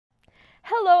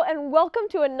Hello and welcome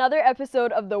to another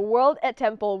episode of The World at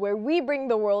Temple, where we bring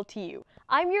the world to you.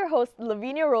 I'm your host,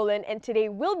 Luv'En-Ya Rowland, and today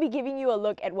we'll be giving you a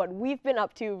look at what we've been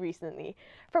up to recently.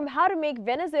 From how to make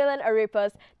Venezuelan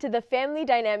arepas to the family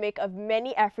dynamic of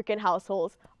many African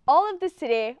households. All of this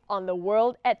today on The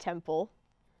World at Temple.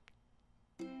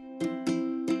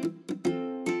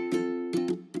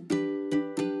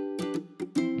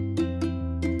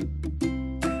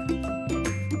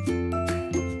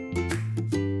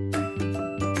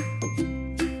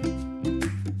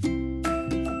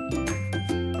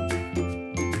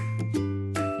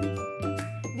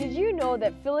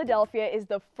 That Philadelphia is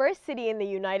the first city in the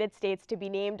United States to be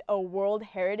named a World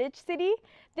Heritage City.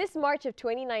 This March of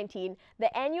 2019,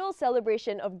 the annual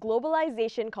celebration of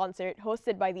globalization concert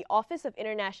hosted by the Office of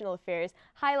International Affairs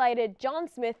highlighted John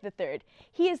Smith III.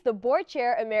 He is the board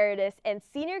chair emeritus and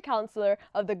senior counselor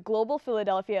of the Global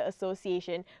Philadelphia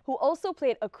Association, who also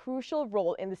played a crucial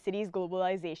role in the city's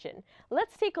globalization.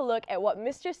 Let's take a look at what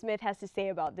Mr. Smith has to say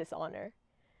about this honor.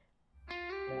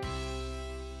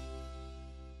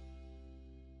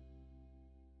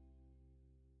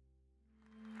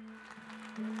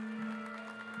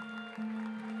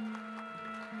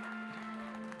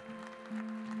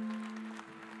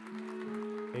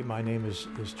 Hey, my name is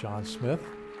John Smith.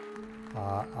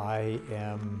 I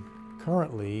am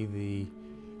currently the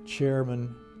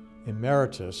chairman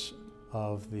emeritus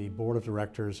of the board of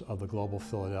directors of the Global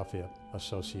Philadelphia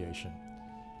Association.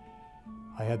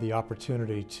 I had the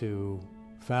opportunity to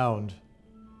found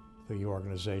the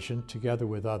organization together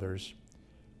with others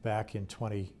back in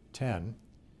 2010.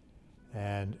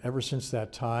 And ever since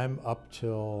that time, up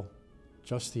till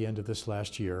just the end of this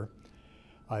last year,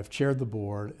 I've chaired the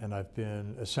board and I've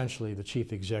been essentially the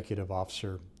chief executive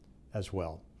officer as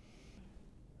well.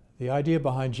 The idea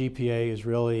behind GPA is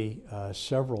really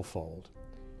several-fold.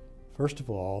 First of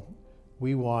all,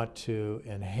 we want to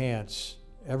enhance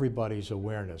everybody's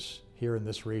awareness here in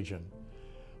this region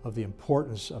of the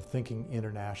importance of thinking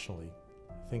internationally,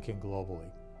 thinking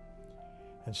globally.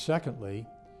 And secondly,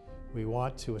 we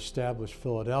want to establish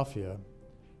Philadelphia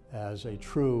as a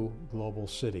true global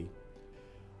city.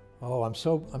 Oh, I'm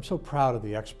so proud of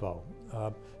the expo.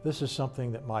 This is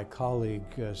something that my colleague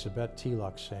Zabet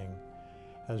Tilak Singh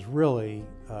has really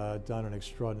done an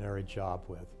extraordinary job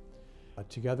with.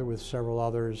 Together with several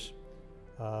others,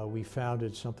 we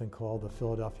founded something called the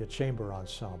Philadelphia Chamber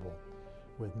Ensemble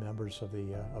with members of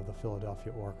the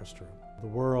Philadelphia Orchestra. The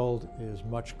world is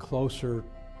much closer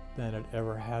than it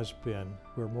ever has been.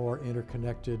 We're more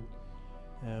interconnected,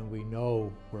 and we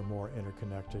know we're more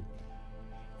interconnected.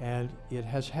 And it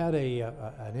has had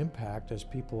an impact as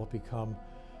people have become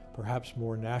perhaps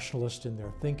more nationalist in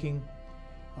their thinking,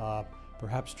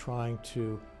 perhaps trying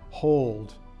to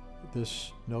hold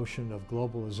this notion of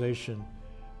globalization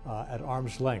at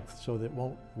arm's length so that it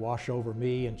won't wash over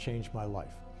me and change my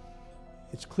life.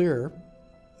 It's clear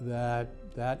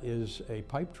that that is a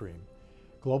pipe dream.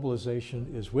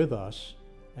 Globalization is with us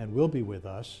and will be with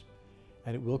us,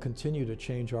 and it will continue to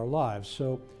change our lives.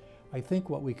 So I think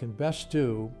what we can best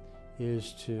do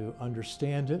is to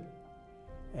understand it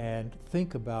and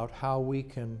think about how we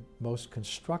can most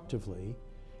constructively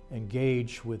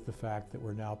engage with the fact that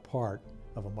we're now part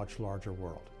of a much larger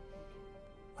world.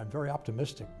 I'm very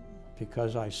optimistic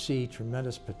because I see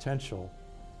tremendous potential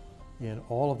in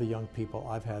all of the young people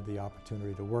I've had the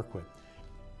opportunity to work with.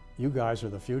 You guys are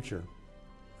the future.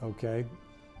 Okay,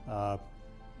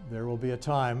 there will be a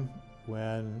time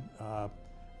when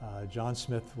John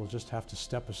Smith will just have to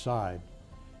step aside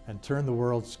and turn the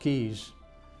world's keys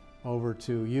over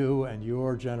to you and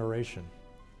your generation.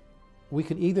 We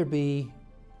could either be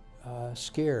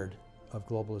scared of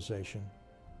globalization,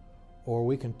 or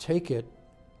we can take it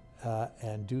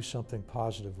and do something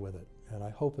positive with it, and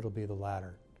I hope it'll be the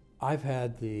latter. I've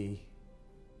had the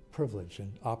privilege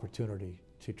and opportunity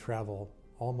to travel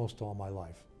almost all my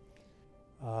life.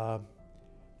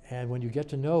 And when you get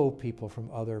to know people from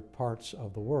other parts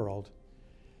of the world,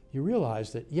 you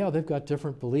realize that, yeah, they've got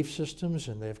different belief systems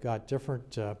and they've got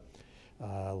different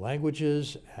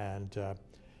languages and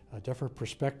different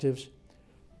perspectives,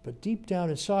 but deep down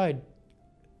inside,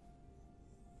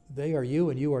 they are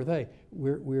you and you are they.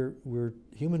 We're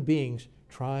human beings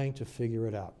trying to figure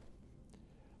it out.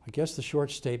 I guess the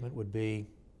short statement would be,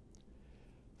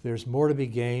 there's more to be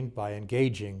gained by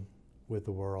engaging with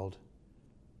the world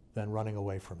than running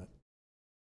away from it.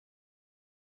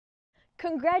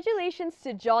 Congratulations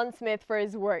to John Smith for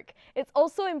his work. It's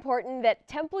also important that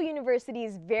Temple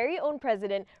University's very own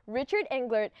president, Richard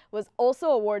Englert, was also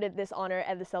awarded this honor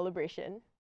at the celebration.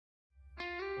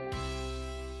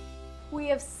 We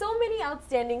have so many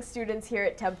outstanding students here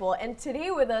at Temple, and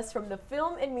today with us from the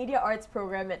Film and Media Arts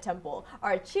program at Temple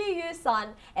are Qiyue-san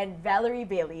and Valerie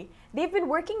Bailey. They've been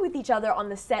working with each other on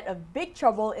the set of Big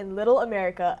Trouble in Little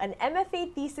America, an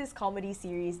MFA thesis comedy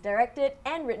series directed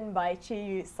and written by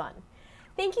Qiyue-san.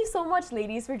 Thank you so much,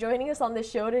 ladies, for joining us on the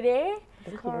show today.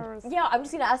 Of course. Yeah, I'm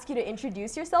just going to ask you to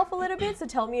introduce yourself a little bit. So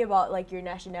tell me about like your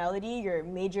nationality, your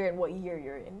major, and what year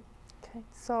you're in. Okay.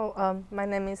 So my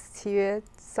name is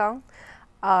Qiyue-san.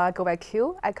 I go by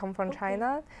Q. I come from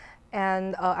China,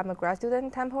 and I'm a grad student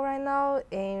in Temple right now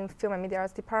in Film and Media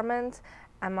Arts department.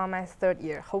 I'm on my 3rd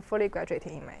year, hopefully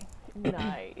graduating in May.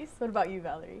 Nice. What about you,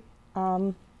 Valerie?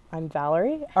 I'm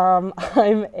Valerie. I'm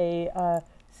a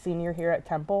senior here at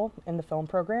Temple in the film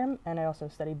program, and I also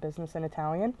study business and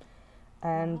Italian.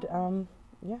 And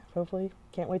yeah, hopefully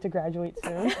can't wait to graduate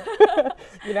soon.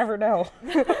 You never know.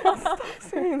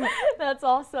 That's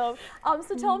awesome.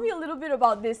 So tell me a little bit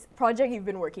about this project you've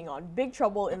been working on, Big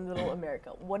Trouble in Little America.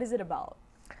 What is it about?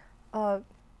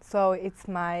 So it's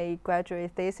my graduate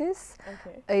thesis.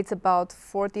 Okay. It's about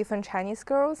 4 different Chinese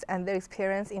girls and their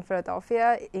experience in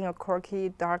Philadelphia in a quirky,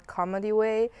 dark comedy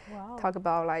way. Wow. Talk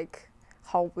about like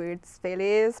how weird Philly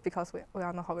is, because we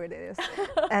all know how weird it is.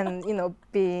 And you know,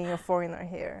 being a foreigner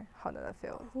here, how does that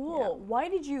feel? Cool. Yeah. Why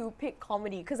did you pick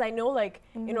comedy? Because I know like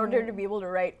in order to be able to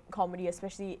write comedy,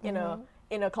 especially in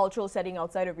a cultural setting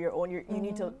outside of your own, you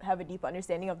need to have a deep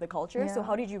understanding of the culture. So Yeah.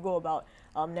 how did you go about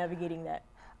navigating that?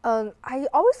 I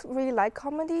always really like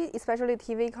comedy, especially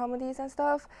TV comedies and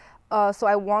stuff. So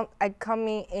I come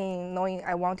in knowing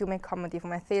I want to make comedy for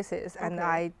my thesis, and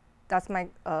that's my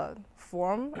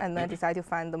form, and then I decide to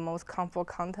find the most comfortable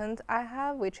content I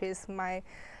have, which is my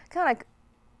kind of like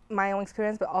my own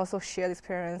experience, but also shared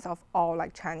experience of all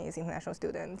like Chinese international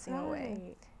students in a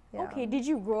way. Yeah. Okay. Did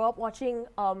you grow up watching?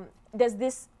 Does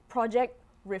this project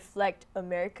reflect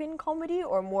American comedy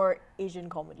or more Asian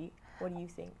comedy? What do you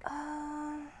think?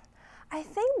 I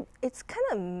think it's kind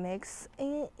of mixed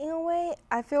in a way.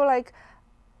 I feel like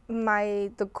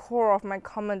the core of my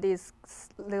comedy is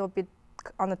a little bit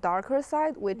on the darker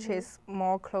side, which is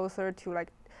more closer to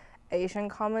like Asian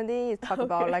comedy. It talk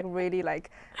about like really like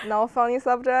not funny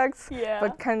subjects,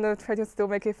 but kind of try to still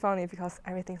make it funny because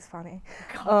everything's funny.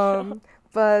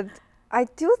 But I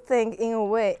do think in a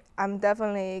way I'm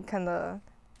definitely kind of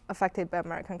affected by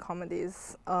American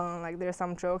comedies. Like there's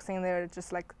some jokes in there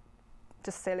just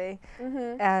silly,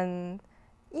 and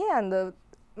yeah, and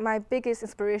my biggest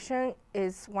inspiration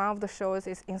is one of the shows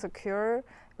is Insecure,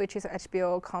 which is an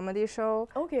HBO comedy show.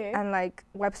 Okay. And like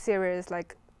web series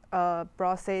like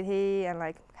Broad City and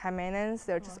like High Maintenance,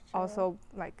 they're just also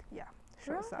like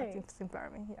shows that inspire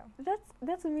me. Yeah.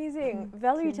 That's amazing.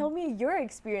 Valerie, tell me your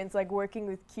experience like working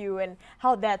with Qiyue and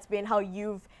how that's been, how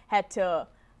you've had to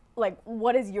like,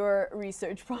 what has your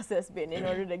research process been in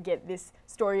order to get this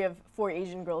story of 4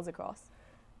 Asian girls across?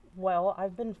 Well,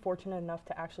 I've been fortunate enough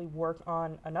to actually work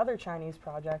on another Chinese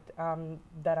project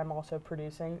that I'm also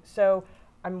producing. So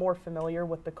I'm more familiar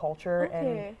with the culture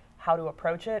and how to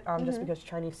approach it, just because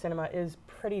Chinese cinema is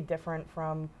pretty different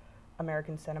from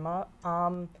American cinema.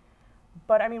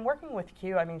 But I mean, working with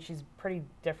Qiyue, I mean, she's pretty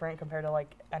different compared to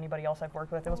like anybody else I've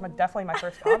worked with. It was definitely my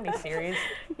first comedy series.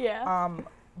 Yeah.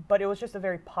 But it was just a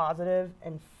very positive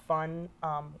and fun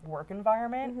work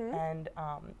environment, and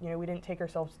you know, we didn't take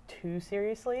ourselves too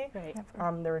seriously. Right.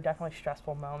 There were definitely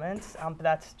stressful moments, but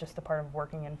that's just a part of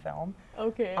working in film.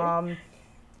 Okay.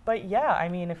 But yeah, I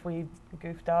mean, if we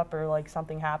goofed up or like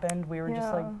something happened, we were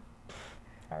just like,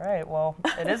 all right, well,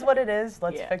 it is what it is.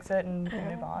 Let's fix it and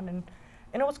move on. And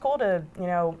it was cool to, you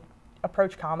know,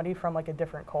 approach comedy from like a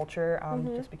different culture,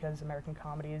 just because American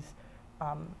comedy is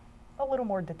a little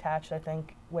more detached, I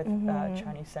think. With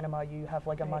Chinese cinema, you have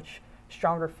like a much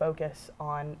stronger focus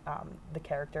on the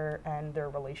character and their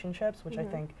relationships, which I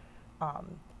think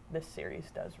this series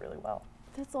does really well.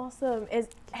 That's awesome.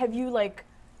 Have you like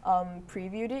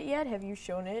previewed it yet? Have you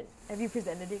shown it? Have you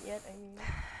presented it yet? I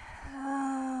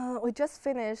mean, we just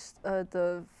finished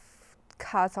the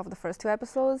cuts of the first 2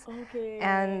 episodes,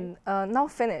 and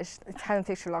not finished. It hasn't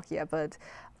finished yet, but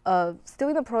still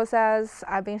in the process.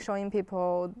 I've been showing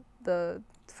people the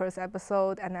first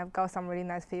episode, and I've got some really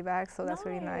nice feedback, so that's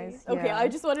really nice. Okay, I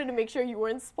just wanted to make sure you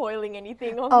weren't spoiling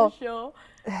anything on the show.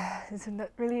 It's not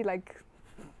really like,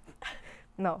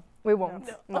 no, we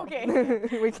won't. No. Okay.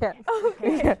 We can't.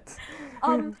 Okay. We can't.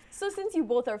 So since you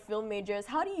both are film majors,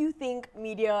 how do you think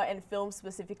media and film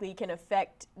specifically can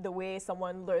affect the way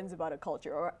someone learns about a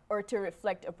culture or to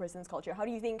reflect a person's culture? How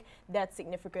do you think that's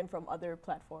significant from other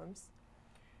platforms?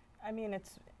 I mean,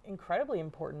 it's incredibly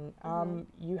important.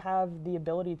 You have the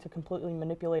ability to completely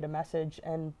manipulate a message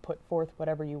and put forth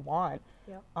whatever you want.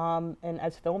 Yep. And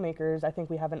as filmmakers, I think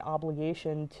we have an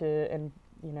obligation to, and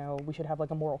you know, we should have like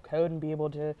a moral code and be able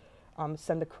to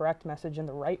send the correct message and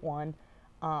the right one,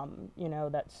 you know,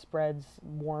 that spreads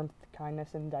warmth,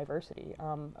 kindness, and diversity.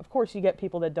 Of course, you get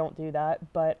people that don't do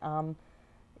that, but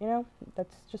you know,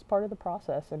 that's just part of the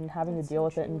process, and having to deal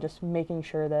with it, and just making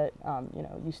sure that you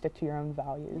know, you stick to your own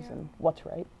values and what's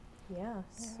right. Yeah,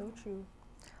 so true.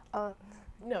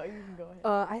 No, you can go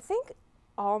ahead. I think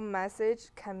our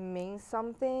message can mean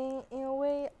something in a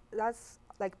way. That's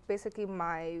like basically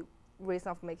my reason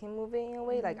of making movie in a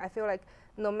way. Like I feel like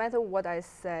no matter what I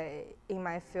say in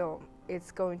my film,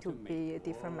 it's going to be a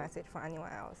different message for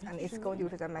anyone else, and it's going to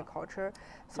represent my culture.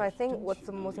 So I think what's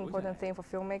the most important thing for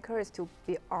filmmakers is to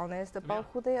be honest about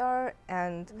who they are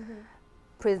and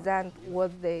present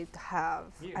what they have,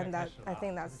 and that I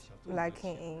think that's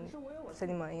lacking in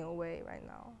cinema in a way right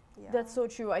now. Yeah. That's so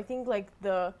true. I think like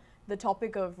the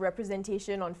topic of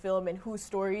representation on film and whose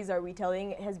stories are we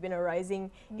telling has been a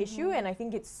rising issue, and I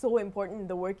think it's so important,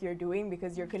 the work you're doing,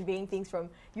 because you're conveying things from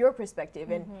your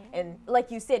perspective, and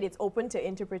like you said, it's open to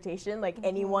interpretation, like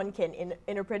anyone can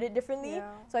interpret it differently. Yeah.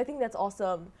 So I think that's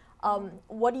awesome.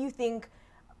 What do you think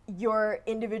your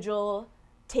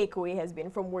takeaway has been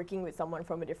from working with someone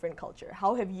from a different culture?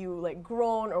 How have you like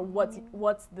grown, or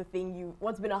what's the thing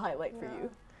what's been a highlight for you?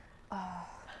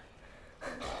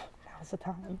 Now's the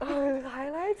time.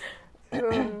 Highlights?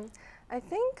 I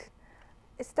think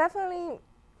it's definitely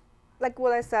like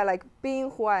what I said, like being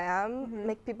who I am,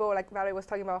 make people, like Valerie was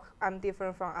talking about, I'm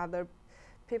different from other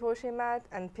people she met,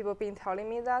 and people been telling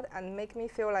me that, and make me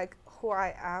feel like who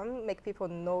I am, make people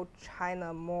know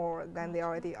China more than they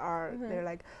already are. They're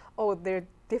like, oh, they're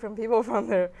different people from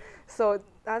there. So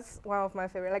that's one of my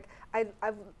favorite. Like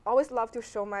I've always loved to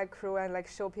show my crew and like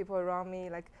show people around me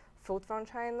like food from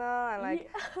China, and like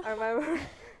I remember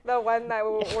that one night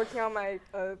we were working on my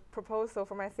proposal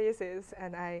for my thesis,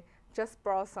 and I just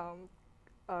brought some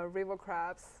river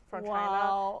crabs from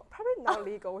China. Probably not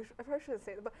legal. I probably shouldn't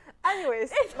say it, but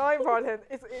anyways, it's not important.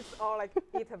 It's all like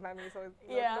eaten by me, so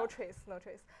no trace.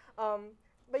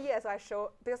 But yes, I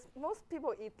show, because most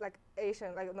people eat like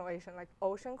like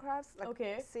ocean crabs, like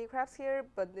sea crabs here,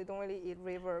 but they don't really eat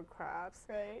river crabs.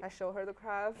 Right. I show her the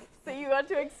crab. So you got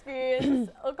to experience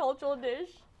a cultural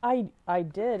dish. I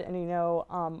did, and you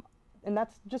know, and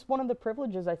that's just one of the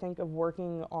privileges, I think, of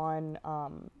working on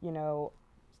you know,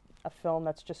 a film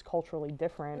that's just culturally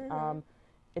different.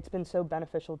 It's been so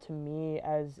beneficial to me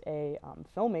as a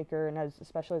filmmaker, and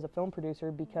especially as a film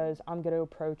producer, because I'm going to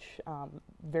approach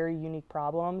very unique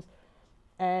problems,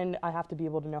 and I have to be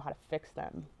able to know how to fix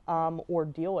them or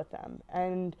deal with them.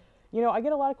 And you know, I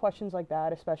get a lot of questions like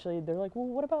that, especially they're like, well,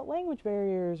 what about language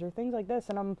barriers or things like this?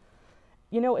 And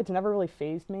you know, it's never really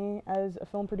fazed me as a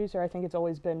film producer. I think it's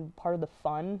always been part of the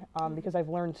fun, because I've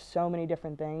learned so many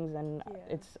different things, and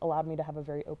it's allowed me to have a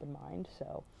very open mind.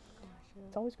 So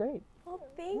it's always great. Well,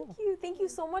 thank you. Thank you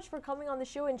so much for coming on the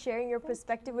show and sharing your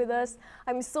perspective with us.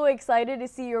 I'm so excited to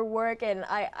see your work, and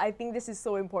I think this is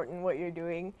so important, what you're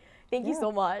doing. Thank you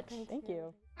so much. Thank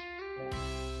you.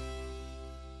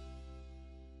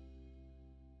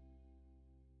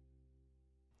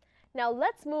 Now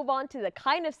let's move on to the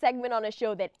kind of segment on a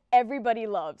show that everybody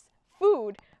loves,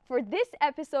 food. For this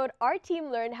episode, our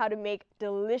team learned how to make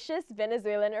delicious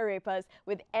Venezuelan arepas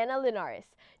with Ana Linares.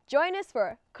 Join us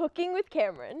for Cooking with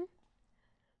Cameron.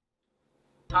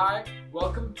 Hi,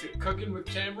 welcome to Cooking with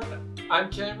Cameron. I'm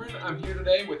Cameron. I'm here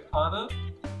today with Ana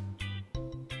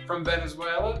from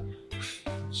Venezuela.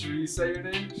 Should we say your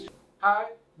name? Hi,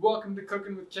 welcome to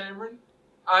Cooking with Cameron.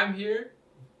 I'm here.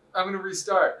 I'm gonna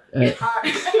restart.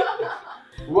 Hi.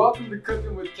 Welcome to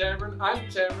Cooking with Cameron. I'm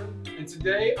Cameron, and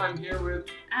today I'm here with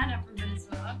Ana from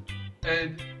Venezuela.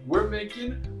 And we're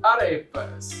making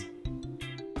arepas.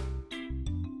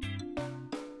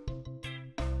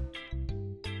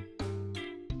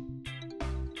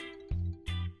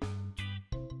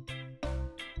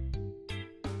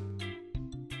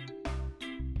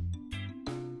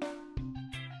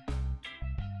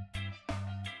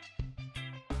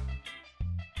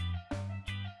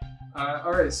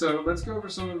 All right, so let's go over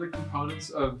some of the components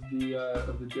of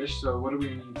the dish. So what do we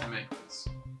need to make this?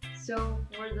 So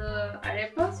for the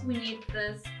arepas, we need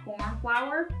this corn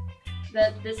flour.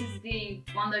 This is the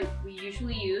one that we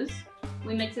usually use.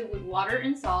 We mix it with water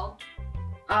and salt.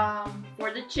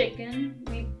 For the chicken,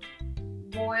 we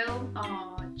boil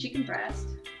chicken breast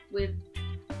with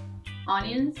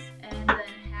onions and then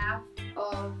half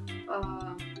of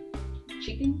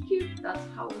chicken cube. That's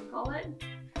how we call it.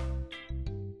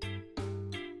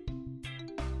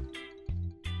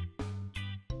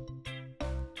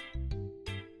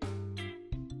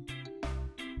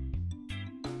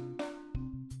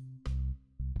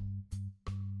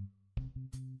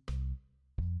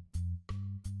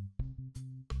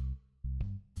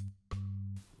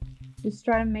 Just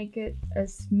try to make it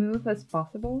as smooth as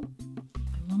possible.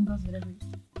 My mom does it every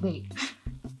day.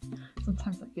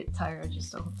 Sometimes I get tired, I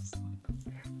just don't sleep.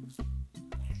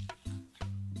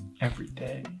 Every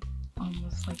day.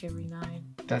 Almost like every night.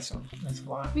 That's a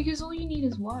lot. Because all you need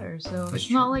is water, so That's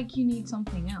it's not true. like you need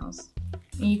something else.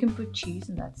 And you can put cheese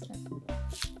and that's it.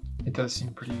 It does seem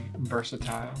pretty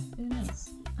versatile. It is.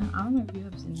 And I don't know if you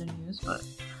have seen the news, but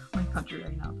my country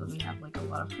right now doesn't have like a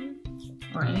lot of food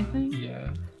or anything.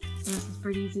 Yeah. So this is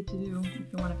pretty easy to do if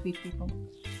you want to feed people.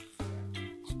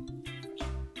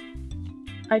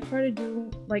 I try to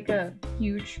do like a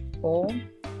huge bowl,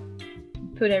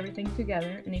 put everything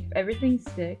together, and if everything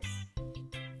sticks,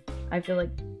 I feel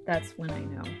like that's when I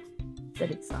know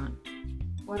that it's done.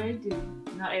 What I do,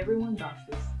 not everyone does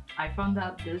this. I found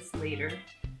out this later.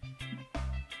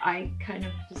 I kind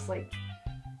of just like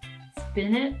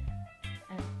spin it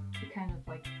and it kind of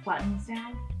like flattens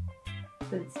down,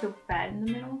 but it's still fat in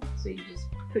the middle, so you just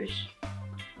push.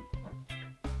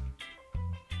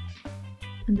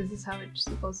 And this is how it's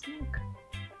supposed to look.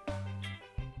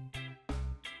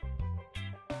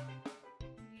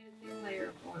 You need a thin layer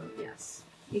of oil, yes.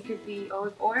 It could be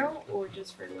olive oil or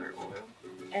just regular oil.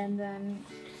 And then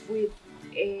with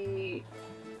a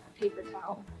paper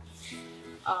towel,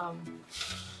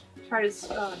 try to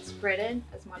spread it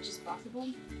as much as possible.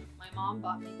 My mom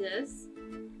bought me this.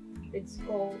 It's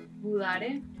called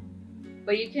bulare,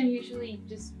 but you can usually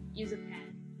just use a pan.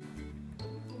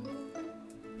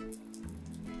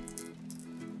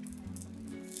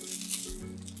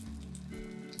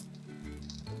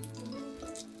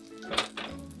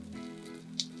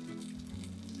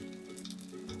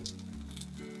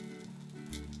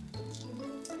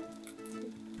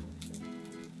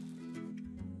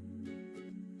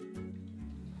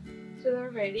 So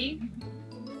they're ready.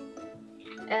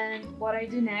 And what I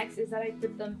do next is that I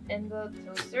put them in the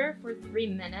toaster for 3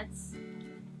 minutes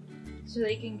so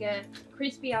they can get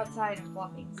crispy outside and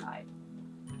fluffy inside.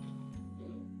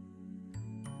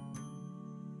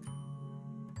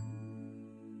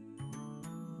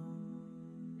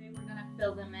 Today we're gonna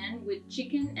fill them in with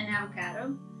chicken and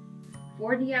avocado.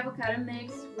 For the avocado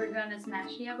mix, we're gonna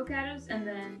smash the avocados and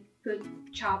then put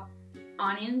chopped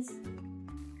onions.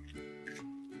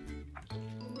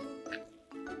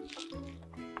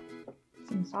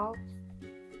 Some salt.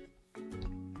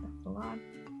 That's a lot.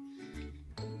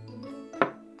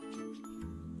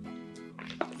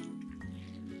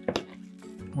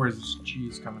 Where's this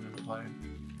cheese coming into play?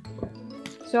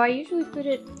 So I usually put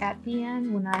it at the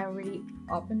end when I already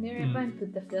opened the arepa and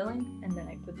put the filling, and then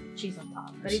I put the cheese on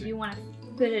top. But if you want to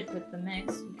put it with the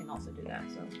mix, you can also do that.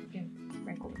 So you can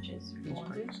sprinkle the cheese if you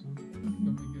want to. It'll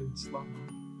be good and slow.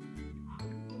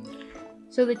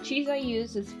 So the cheese I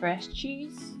use is fresh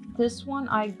cheese. This one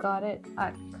I got it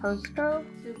at Costco.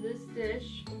 So this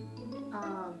dish,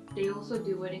 they also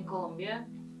do it in Colombia,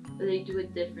 but they do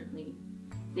it differently.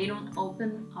 They don't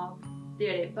open up the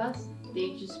arepas,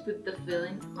 they just put the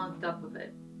filling on top of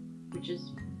it, which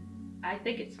is, I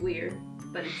think it's weird,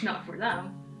 but it's not for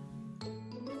them.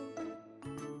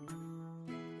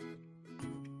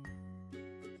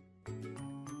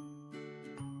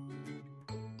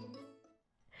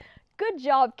 Good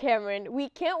job, Cameron. We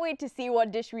can't wait to see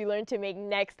what dish we learn to make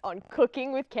next on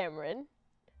Cooking with Cameron.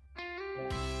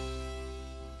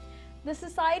 The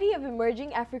Society of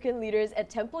Emerging African Leaders at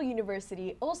Temple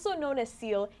University, also known as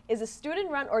SEAL, is a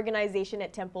student-run organization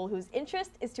at Temple whose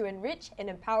interest is to enrich and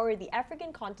empower the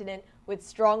African continent with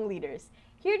strong leaders.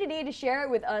 Here today to share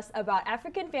with us about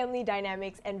African family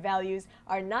dynamics and values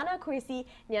are Nana Kwasi,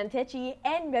 Nyantakya,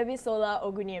 and Gbemisola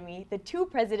Ogunyemi, the 2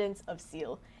 presidents of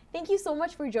SEAL. Thank you so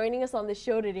much for joining us on the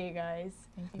show today, guys.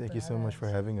 Thank you so much for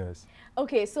having us.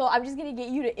 Okay, so I'm just going to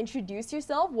get you to introduce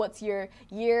yourself. What's your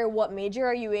year, what major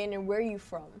are you in, and where are you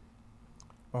from?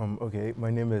 Okay,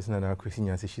 my name is Nana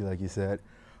Kwasi, like you said.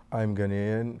 I'm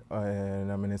Ghanaian,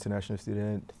 and I'm an international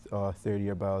student,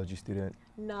 third-year biology student.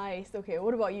 Nice. Okay,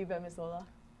 what about you, Gbemisola?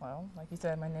 Well, like you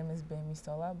said, my name is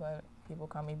Gbemisola, but people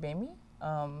call me Gbemi.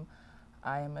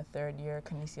 I am a third-year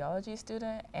kinesiology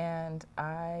student, and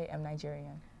I am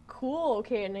Nigerian. Cool.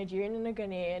 Okay, a Nigerian and a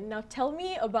Ghanaian. Now tell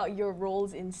me about your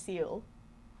roles in SEAL.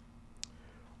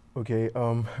 Okay,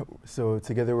 so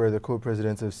together we're the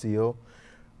co-presidents of SEAL.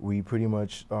 We pretty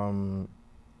much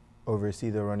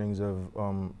oversee the runnings of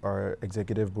our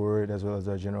executive board as well as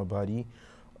our general body.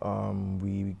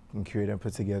 We can create and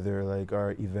put together like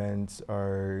our events,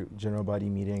 our general body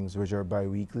meetings, which are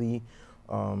bi-weekly.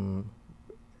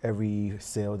 Every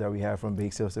sale that we have, from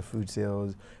bake sales to food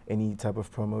sales, any type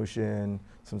of promotion,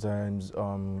 sometimes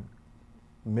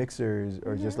mixers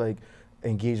or just like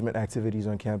engagement activities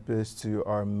on campus to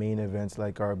our main events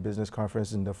like our business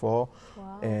conference in the fall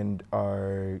and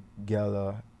our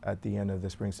gala at the end of the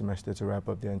spring semester to wrap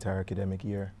up the entire academic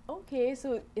year. Okay,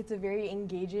 so it's a very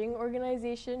engaging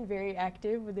organization, very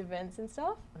active with events and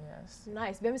stuff? Yes.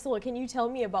 Nice. Gbemisola, can you tell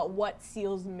me about what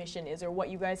SEAL's mission is or what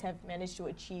you guys have managed to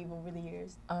achieve over the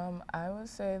years? I would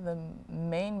say the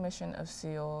main mission of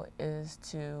SEAL is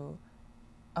to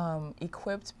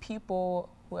equip people,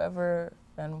 whoever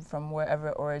and from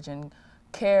wherever origin,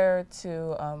 care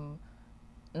to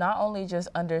not only just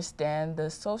understand the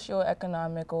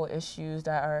socio-economical issues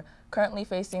that are currently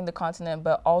facing the continent,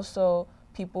 but also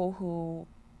people who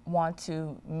want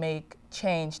to make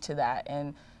change to that.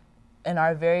 And in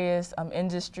our various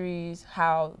industries,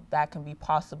 how that can be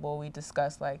possible. We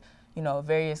discuss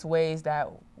various ways that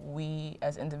we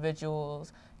as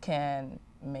individuals can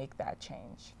make that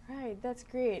change. Right, that's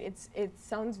great. It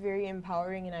sounds very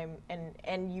empowering,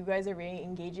 and you guys are very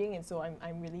engaging, and so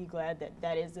I'm really glad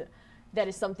that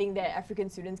is something that African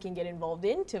students can get involved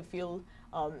in to feel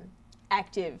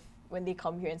active when they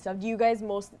come here and stuff. Do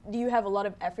you have a lot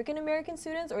of African American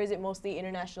students, or is it mostly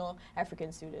international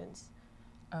African students?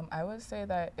 I would say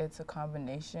that it's a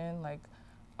combination. Like,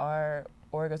 our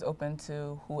org is open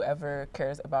to whoever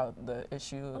cares about the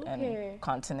issue and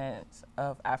continents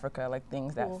of Africa, like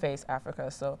things that face Africa.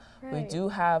 So we do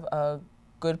have a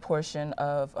good portion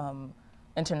of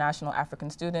international African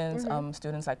students,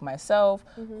 students like myself,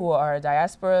 who are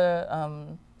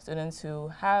diaspora students who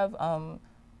have,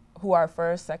 who are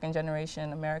first, second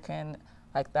generation American,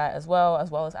 like that as well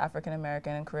as African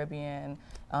American and Caribbean.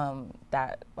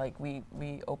 That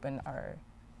we open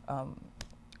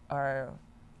our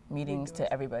meetings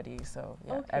to everybody, so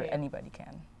yeah, anybody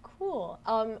can. Cool.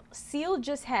 SEAL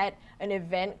just had an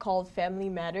event called Family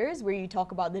Matters where you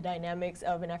talk about the dynamics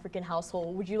of an African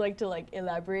household. Would you like to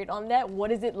elaborate on that?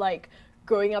 What is it like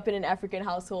growing up in an African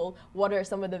household? What are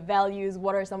some of the values?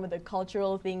 What are some of the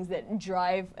cultural things that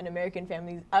drive an African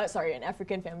family's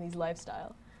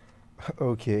lifestyle?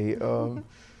 Okay.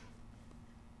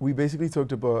 We basically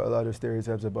talked about a lot of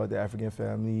stereotypes about the African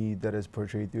family that is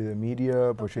portrayed through the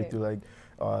media, portrayed through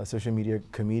social media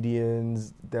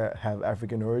comedians that have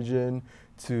African origin,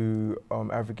 to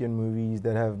African movies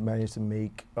that have managed to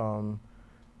make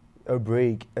a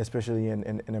break, especially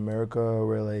in America,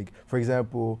 where for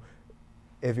example,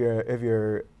 if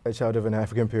you're a child of an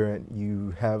African parent,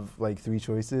 you have 3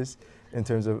 choices in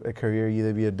terms of a career: you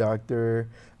either be a doctor,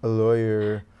 a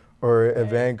lawyer, or a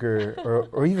banker,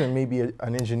 or even maybe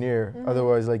an engineer.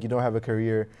 Otherwise, you don't have a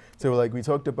career. So we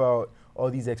talked about all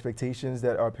these expectations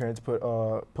that our parents put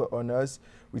on us.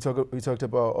 We talked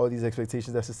about all these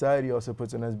expectations that society also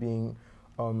puts on us being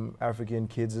African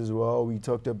kids as well. We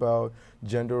talked about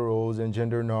gender roles and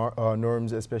gender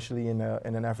norms, especially in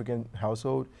an African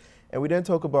household. And we didn't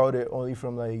talk about it only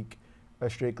from a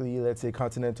strictly, let's say,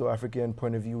 continental African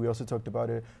point of view. We also talked about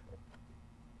it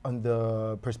on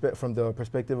from the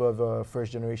perspective of a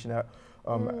first generation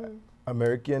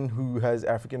American who has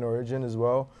African origin as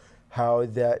well, how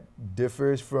that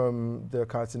differs from the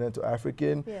continental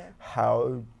African,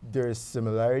 how there's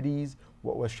similarities,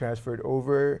 what was transferred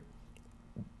over,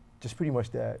 just pretty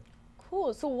much that.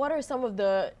 Cool. So what are some of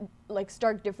the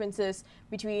stark differences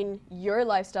between your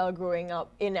lifestyle growing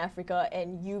up in Africa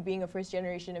and you being a first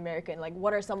generation American?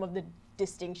 What are some of the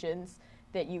distinctions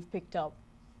that you've picked up?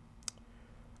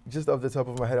 Just off the top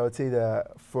of my head, I would say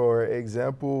that, for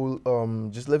example,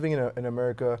 just living in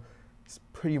America, it's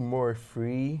pretty more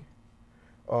free.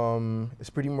 It's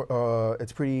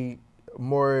pretty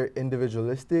more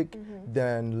individualistic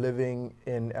than living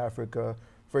in Africa.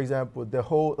 For example, the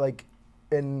whole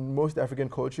in most African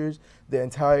cultures, the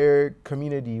entire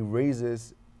community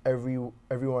raises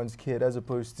everyone's kid, as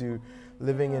opposed to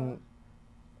living in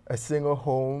a single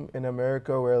home in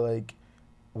America where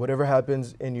whatever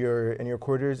happens in your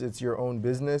quarters, it's your own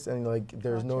business, and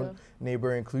there's no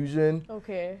neighbor inclusion.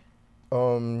 Okay.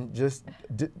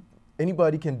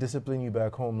 Anybody can discipline you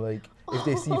back home, if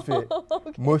they see fit.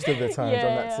 Most of the times,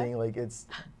 I'm not saying it's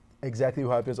exactly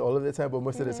what happens all of the time, but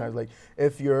most of the times,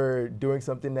 if you're doing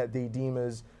something that they deem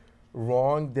as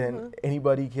wrong, then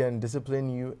anybody can discipline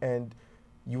you, and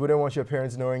you wouldn't want your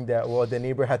parents knowing that, well, the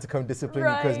neighbor had to come discipline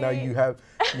you because now you have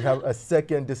a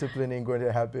second disciplining going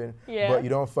to happen. But you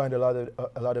don't find a lot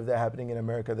of that happening in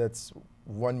America. That's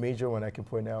one major one I can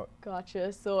point out.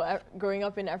 Gotcha. So growing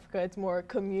up in Africa, it's more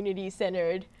community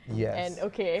centered. Yes.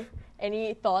 And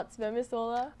any thoughts,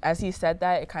 Gbemisola? As he said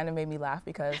that, it kind of made me laugh,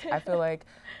 because I feel like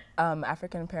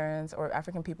African parents or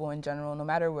African people in general, no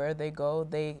matter where they go,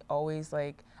 they always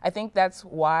I think that's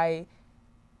why,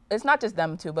 it's not just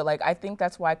them too, but I think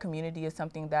that's why community is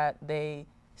something that they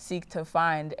seek to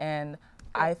find. And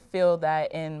I feel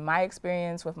that in my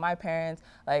experience with my parents,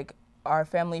 like our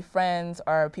family friends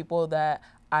are people that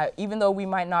even though we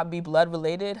might not be blood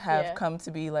related, have come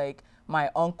to be like my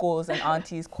uncles and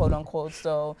aunties, quote unquote.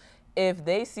 So if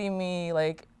they see me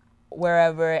like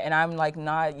wherever and I'm like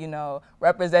not, you know,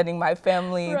 representing my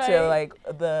family to like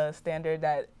the standard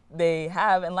that they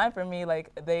have in line for me,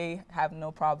 like they have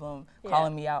no problem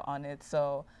calling me out on it.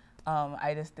 So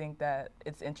I just think that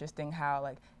it's interesting how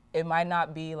like it might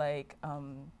not be like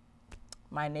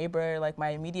my neighbor, like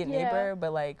my immediate neighbor,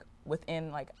 but like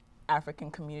within like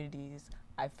African communities,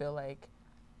 I feel like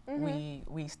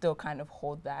we still kind of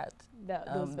hold that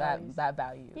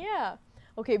value. Yeah.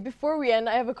 Okay, before we end,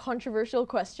 I have a controversial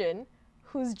question.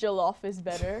 Whose jollof is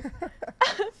better?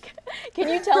 Can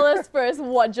you tell us first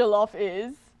what jollof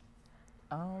is?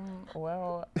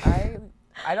 Well,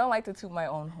 I don't like to toot my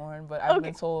own horn, but I've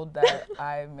been told that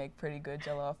I make pretty good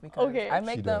jollof because I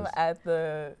make them at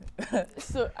the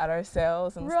at our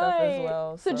sales and stuff as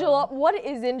well. So jollof, what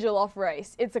is in jollof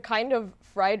rice? It's a kind of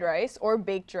fried rice or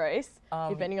baked rice,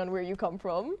 depending on where you come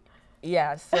from.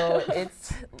 Yeah, so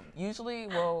it's usually,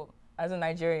 well, as a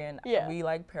Nigerian, we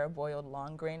like parboiled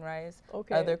long grain rice.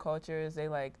 Other cultures, they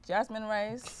like jasmine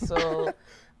rice. So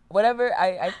whatever,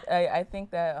 I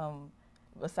think that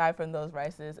aside from those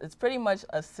rices, it's pretty much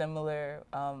a similar,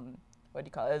 what do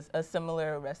you call it? A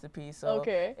similar recipe. So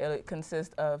it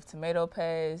consists of tomato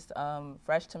paste,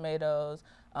 fresh tomatoes,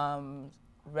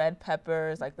 red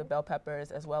peppers, like the bell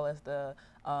peppers, as well as the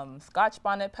Scotch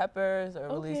bonnet peppers.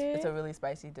 It's a really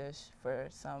spicy dish for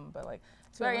some, but like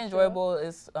it's very enjoyable.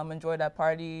 It's enjoyed at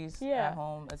parties, at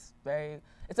home.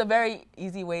 It's a very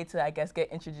easy way to, I guess, get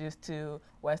introduced to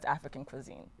West African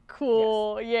cuisine.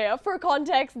 Cool. Yeah. For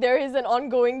context, there is an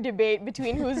ongoing debate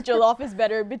between whose jollof is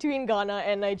better between Ghana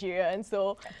and Nigeria, and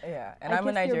so. Yeah, and I'm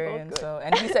a Nigerian, so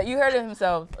he said you heard it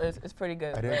himself. It's pretty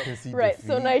good. I didn't concede defeat.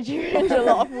 So Nigerian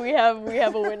jollof, we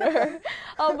have a winner.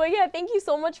 But yeah, thank you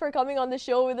so much for coming on the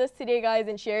show with us today, guys,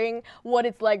 and sharing what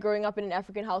it's like growing up in an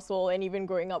African household and even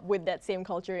growing up with that same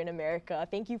culture in America.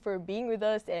 Thank you for being with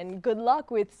us, and good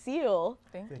luck with SEAL.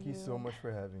 Thank you so much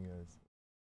for having us.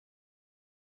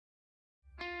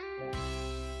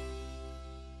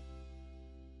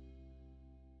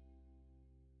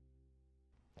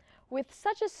 With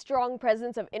such a strong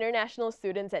presence of international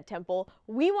students at Temple,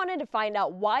 we wanted to find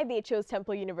out why they chose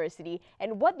Temple University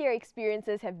and what their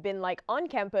experiences have been like on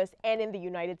campus and in the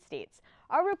United States.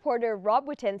 Our reporter Rob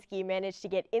Witensky managed to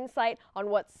get insight on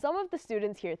what some of the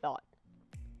students here thought.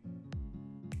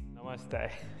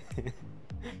 Namaste.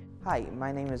 Hi,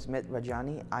 my name is Mit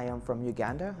Rajani. I am from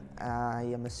Uganda. I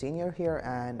am a senior here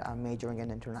and I'm majoring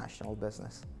in international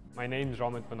business. My name is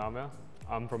Ramit Panamya.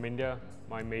 I'm from India.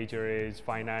 My major is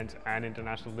finance and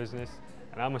international business,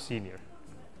 and I'm a senior.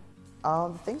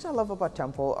 The things I love about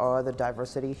Temple are the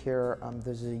diversity here.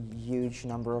 There's a huge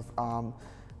number of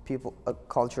people,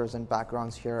 cultures and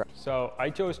backgrounds here. So I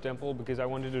chose Temple because I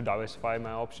wanted to diversify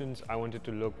my options. I wanted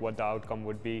to look what the outcome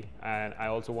would be, and I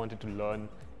also wanted to learn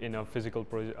in a physical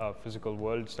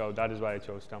world, so that is why I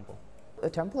chose Temple. The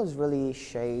Temple has really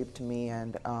shaped me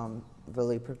and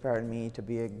really prepared me to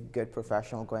be a good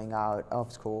professional going out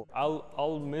of school.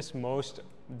 I'll miss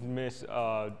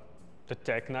the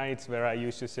tech nights where I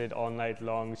used to sit all night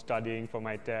long studying for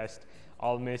my test.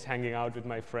 I'll miss hanging out with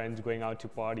my friends, going out to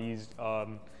parties.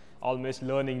 I'll miss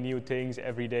learning new things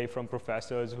every day from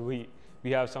professors. We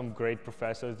have some great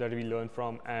professors that we learn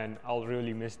from, and I'll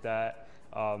really miss that.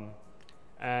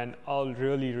 And I'll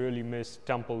really miss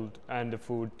Temple and the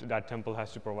food that Temple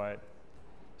has to provide.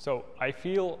 So I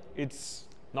feel it's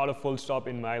not a full stop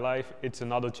in my life, it's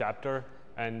another chapter,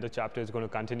 and the chapter is going to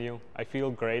continue. I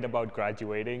feel great about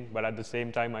graduating, but at the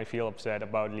same time I feel upset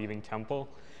about leaving Temple.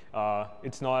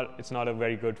 It's not a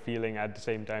very good feeling. At the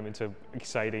same time, it's an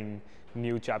exciting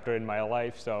new chapter in my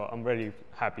life, so I'm very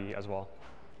happy as well.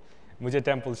 मुझे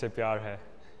Temple से प्यार है.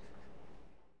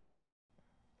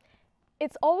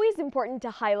 It's always important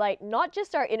to highlight not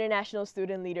just our international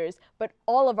student leaders, but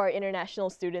all of our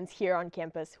international students here on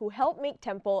campus who help make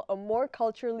Temple a more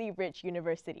culturally rich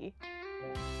university.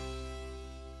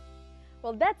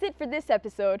 Well, that's it for this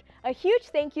episode. A huge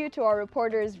thank you to our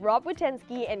reporters Rob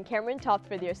Witensky and Cameron Toft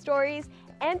for their stories,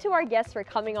 and to our guests for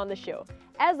coming on the show.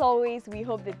 As always, we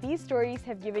hope that these stories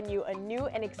have given you a new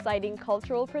and exciting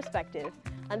cultural perspective.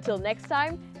 Until next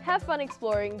time, have fun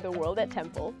exploring the world at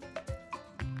Temple.